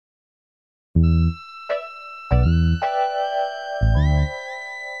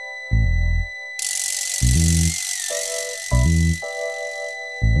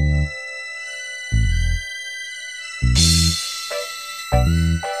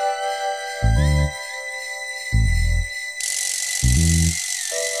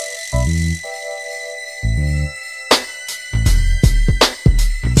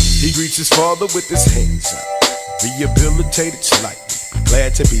his father with his hands up, rehabilitated slightly,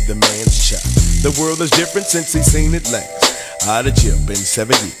 glad to be the man's child. The world is different since he's seen it last. Out of jail, been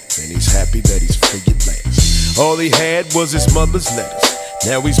 7 years, and he's happy that he's free at last. All he had was his mother's letters.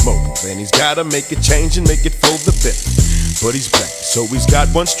 Now he's mobile, and he's gotta make a change and make it for the better. But he's black, so he's got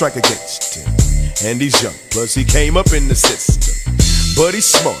one strike against him. And he's young, plus he came up in the system. But he's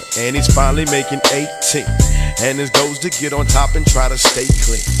smart, and he's finally making 18. And his goal's to get on top and try to stay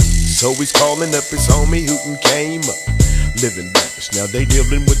clean. So he's calling up his homie who came up, living lavish. Now they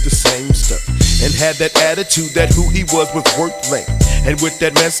dealing with the same stuff, and had that attitude that who he was worth laying. And with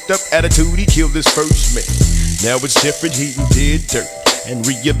that messed up attitude, he killed his first man. Now it's different, he did dirt, and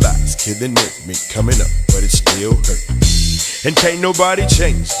realized killing it meant coming up, but it still hurt. And can't nobody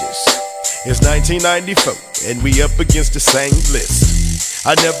change this. It's 1994, and we up against the same list.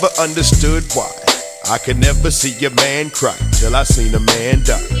 I never understood why I could never see a man cry till I seen a man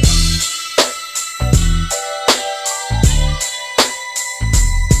die.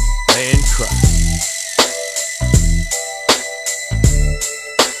 Man cry.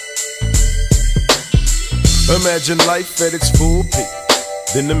 Imagine life at its full peak,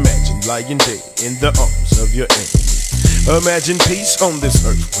 then imagine lying dead in the arms of your enemy. Imagine peace on this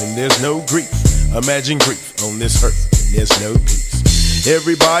earth when there's no grief. Imagine grief on this earth when there's no peace.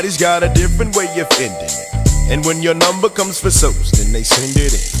 Everybody's got a different way of ending it, and when your number comes for souls, then they send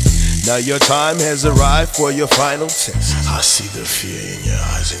it in. Now your time has arrived for your final test. I see the fear in your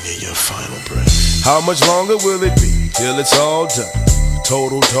eyes and hear your final breath. How much longer will it be till it's all done?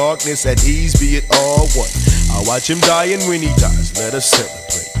 Total darkness, at ease, be it all one. I watch him dying when he dies, let us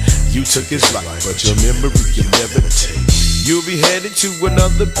celebrate. You took his life, but your memory you never take. You'll be headed to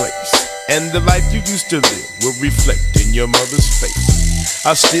another place, and the life you used to live will reflect in your mother's face.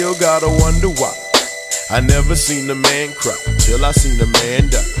 I still gotta wonder why I never seen a man cry till I seen a man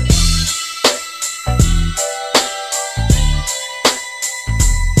die.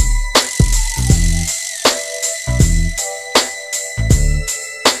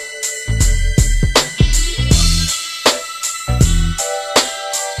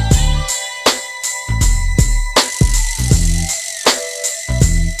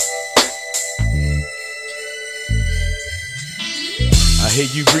 I hear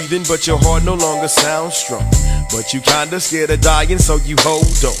you breathing, but your heart no longer sounds strong. But you kinda scared of dying, so you hold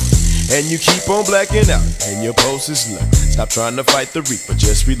on. And you keep on blacking out, and your pulse is low. Stop trying to fight the reaper,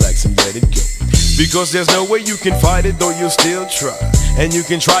 just relax and let it go. Because there's no way you can fight it, though you'll still try. And you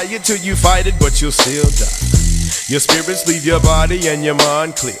can try it till you fight it, but you'll still die. Your spirits leave your body and your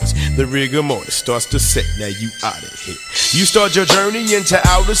mind clears. The rigor mortis starts to set, now you out of here. You start your journey into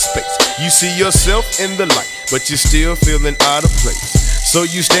outer space. You see yourself in the light, but you're still feeling out of place. So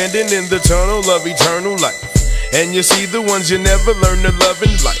you standing in the tunnel of eternal life, and you see the ones you never learned to love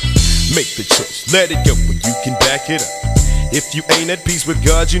in life. Make the choice, let it go, but you can back it up. If you ain't at peace with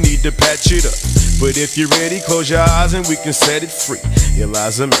God, you need to patch it up. But if you're ready, close your eyes and we can set it free.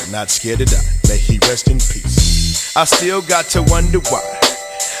 Eliza, man, not scared to die, may he rest in peace. I still got to wonder why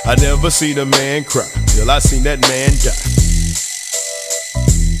I never seen a man cry till I seen that man die.